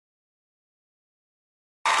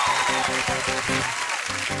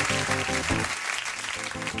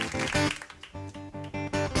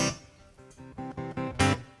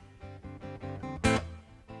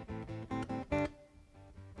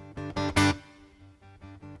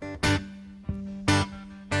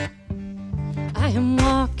I am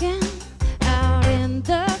walking out in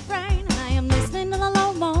the rain, and I am listening to the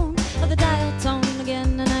low moan of the dial tone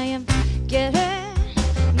again, and I am getting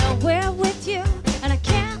nowhere with you, and I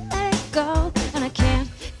can't let it go, and I can't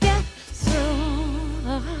get through.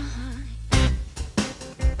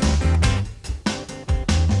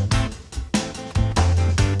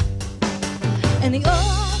 And the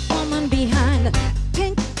old woman behind the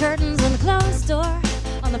pink curtains and the closed door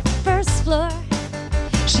on the first floor,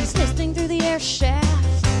 she's listening through the air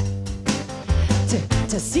shaft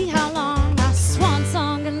to see how long our swan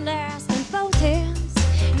song can last. In both hands,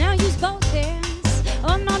 now use both hands.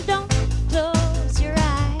 Oh no, don't close your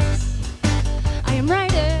eyes. I am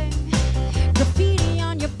writing graffiti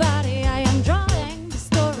on your body. I am drawing the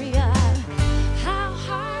story of how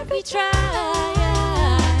hard we try.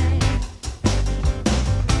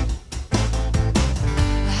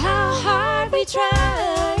 How hard we try.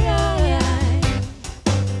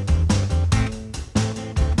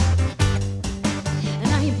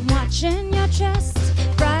 Watching your chest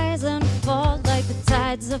rise and fall like the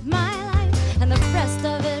tides of my life, and the rest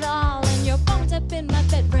of it all. And your bones have been my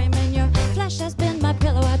bed frame, and your flesh has been my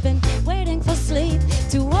pillow. I've been waiting for sleep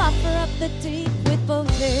to offer up the deep with both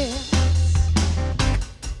hands.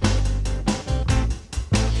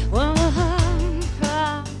 Whoa,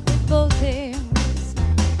 with both hands.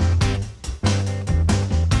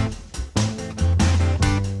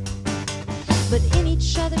 But in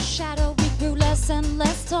each other's shadow we grew less and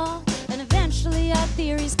less tall, and eventually our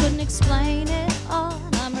theories couldn't explain it all.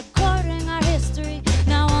 And I'm recording our history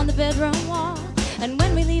now on the bedroom wall, and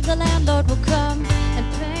when we leave the landlord will come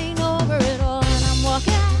and paint over it all. And I'm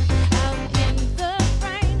walking out in the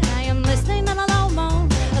rain, and I am listening to the low moan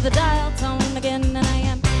of the dial tone again, and I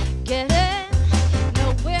am getting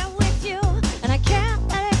nowhere with you, and I can't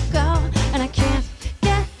let it go, and I can't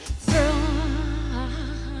get through.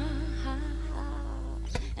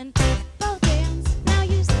 And both hands, now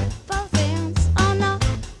use both hands. Oh no,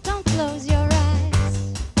 don't close your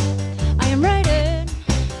eyes. I am writing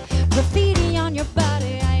graffiti on your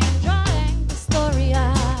body. I am drawing the story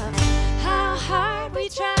of how hard we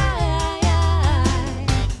try.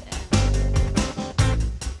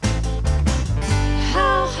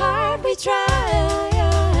 How hard we try.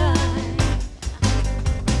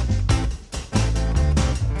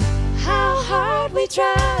 How hard we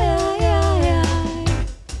try.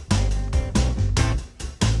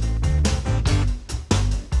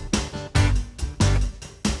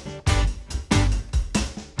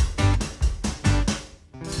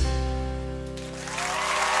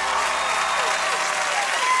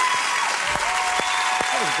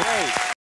 Great.